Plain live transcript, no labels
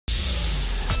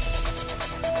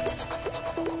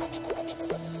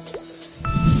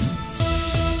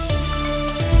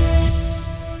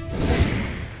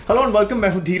Hello and welcome, मैं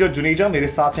हूं धीरज जुनेजा। मेरे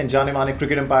साथ हैं जाने माने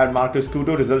cricket empire Marcus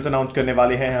कूटो। Results announce करने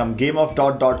वाले हैं हम गेम ऑफ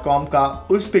 .com का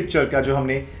उस पिक्चर का जो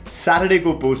हमने सैटरडे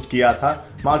को पोस्ट किया था।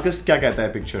 मार्कस, क्या कहता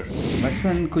है पिक्चर?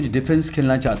 बैट्समैन कुछ डिफेंस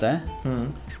खेलना चाहता है,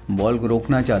 बॉल को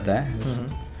रोकना चाहता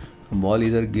है। बॉल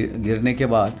इधर गिरने के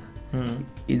बाद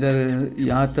इधर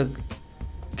यहाँ तक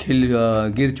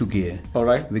गिर चुकी है।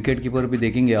 ऑलराइट, विकेट कीपर भी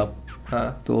देखेंगे आप।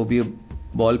 हाँ, तो अभी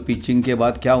बॉल पिचिंग के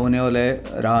बाद क्या होने वाला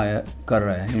है कर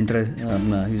रहा है, interest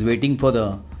is waiting for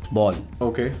the ball.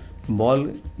 Okay, ball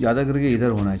ज़्यादा करके इधर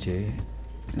होना चाहिए।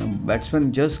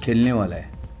 बैट्समैन जस्ट खेलने वाला है।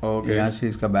 ओके, यहाँ से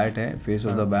इसका बैट है, face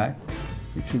of the bat,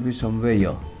 it should be somewhere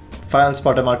here. Final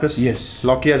spot है मार्कस? यस,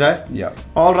 लॉक किया जाए? या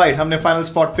ऑलराइट, हमने फाइनल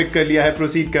स्पॉट पिक कर लिया है।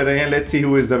 प्रोसीड कर रहे हैं। Let's see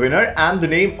who is the winner and the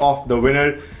name of the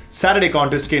winner Saturday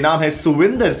contest के नाम है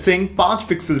सुविंदर सिंह। 5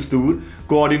 पिक्सल्स दूर,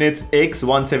 कोऑर्डिनेट्स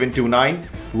x1729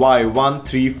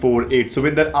 y1348।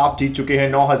 सुविंदर, आप जीत चुके हैं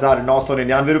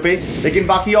 9,999 रुपए, लेकिन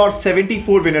बाकी और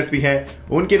 74 विनर्स भी हैं।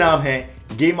 उनके नाम हैं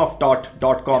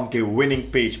gameoftot.com के विनिंग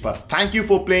पेज पर। Thank you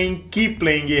for playing, keep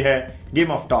playing. ये है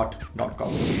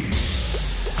gameoftot.com।